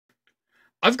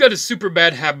I've got a super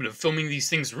bad habit of filming these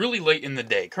things really late in the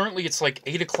day. Currently, it's like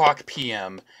 8 o'clock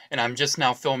p.m., and I'm just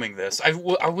now filming this. I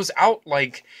was out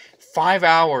like 5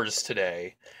 hours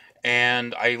today,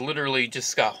 and I literally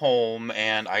just got home,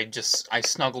 and I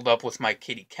snuggled up with my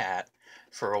kitty cat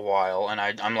for a while, and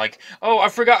I'm like, oh, I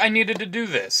forgot I needed to do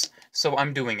this. So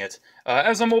I'm doing it.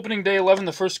 As I'm opening day 11,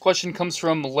 the first question comes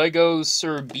from Lego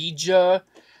Serbija.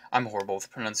 I'm horrible with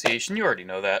pronunciation, you already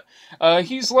know that.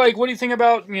 He's like, what do you think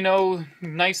about,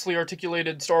 nicely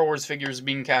articulated Star Wars figures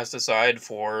being cast aside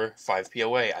for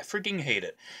 5POA? I freaking hate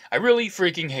it. I really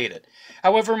freaking hate it.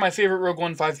 However, my favorite Rogue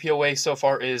One 5POA so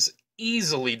far is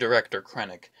easily Director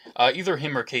Krennic. Either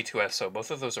him or K2SO,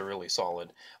 both of those are really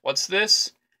solid. What's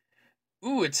this?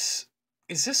 Ooh, is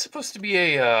this supposed to be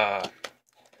a,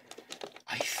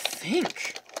 I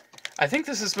think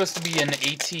this is supposed to be an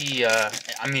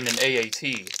an AAT.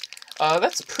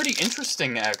 That's pretty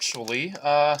interesting, actually.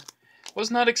 Was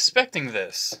not expecting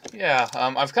this. Yeah,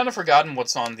 I've kind of forgotten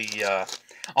what's on the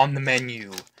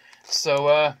menu.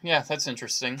 So, yeah, that's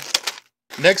interesting.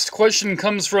 Next question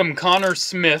comes from Connor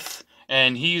Smith,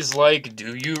 and he's like,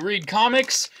 do you read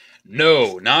comics?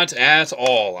 No, not at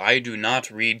all. I do not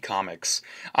read comics.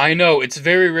 I know, it's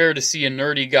very rare to see a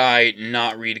nerdy guy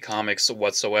not read comics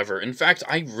whatsoever. In fact,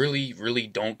 I really, really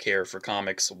don't care for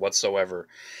comics whatsoever.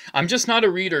 I'm just not a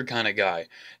reader kind of guy.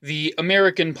 The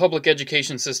American public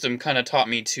education system kind of taught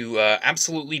me to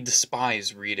absolutely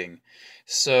despise reading.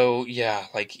 So, yeah,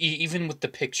 like, even with the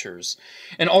pictures.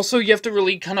 And also, you have to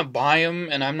really kind of buy them,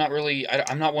 and I'm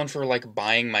not one for, like,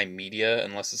 buying my media,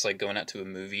 unless it's, like, going out to a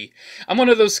movie. I'm one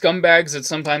of those scumbags that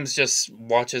sometimes just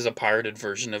watches a pirated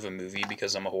version of a movie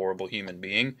because I'm a horrible human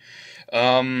being.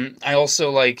 I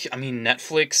also,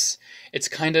 Netflix, it's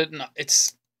kind of,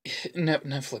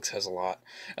 Netflix has a lot,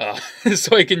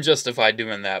 so I can justify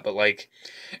doing that, but, like,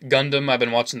 Gundam, I've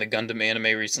been watching the Gundam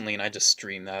anime recently, and I just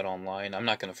stream that online. I'm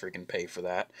not gonna freaking pay for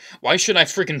that. Why should I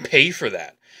freaking pay for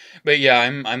that? But yeah,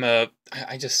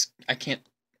 I can't,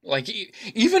 like,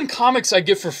 even comics I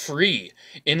get for free,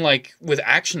 with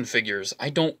action figures, I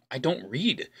don't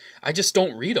read. I just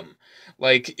don't read them.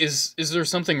 Like, is there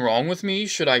something wrong with me?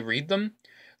 Should I read them?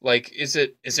 Like, is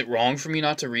it wrong for me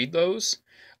not to read those?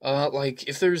 Like,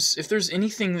 if there's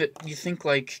anything that you think,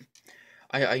 like,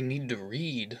 I need to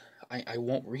read, I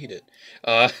won't read it.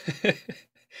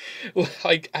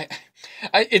 Like,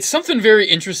 it's something very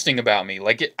interesting about me.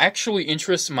 Like, it actually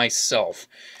interests myself.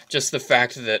 Just the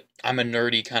fact that I'm a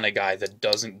nerdy kind of guy that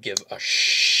doesn't give a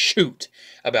shoot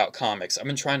about comics. I've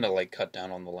been trying to, like, cut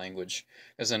down on the language,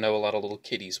 as I know a lot of little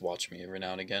kiddies watch me every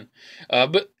now and again.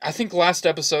 But I think last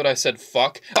episode I said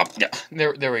fuck. Oh, yeah,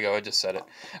 there we go, I just said it.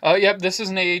 Yep, this is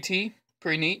an AAT.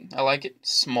 Pretty neat. I like it.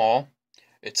 Small.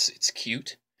 It's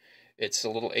cute. It's a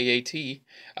little AAT.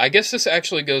 I guess this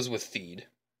actually goes with Theed.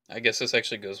 I guess this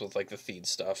actually goes with, like, the Theed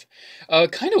stuff.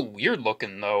 Kind of weird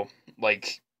looking, though.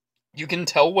 Like, you can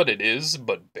tell what it is,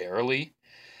 but barely.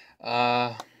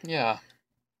 Yeah.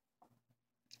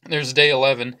 There's day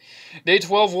 11. Day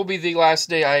 12 will be the last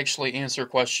day I actually answer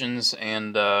questions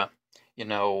and,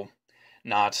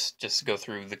 not just go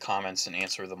through the comments and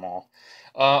answer them all.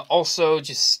 Also,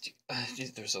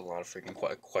 there's a lot of freaking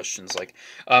questions, like,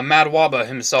 Mad Waba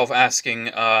himself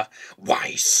asking,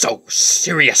 why so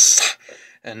serious?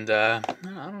 And, I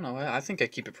don't know, I think I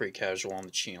keep it pretty casual on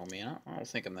the channel, man. I don't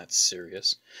think I'm that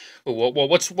serious. But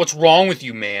what's wrong with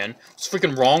you, man? What's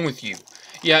freaking wrong with you?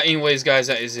 Yeah, anyways, guys,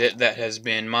 that is it. That has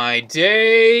been my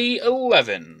day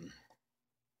 11.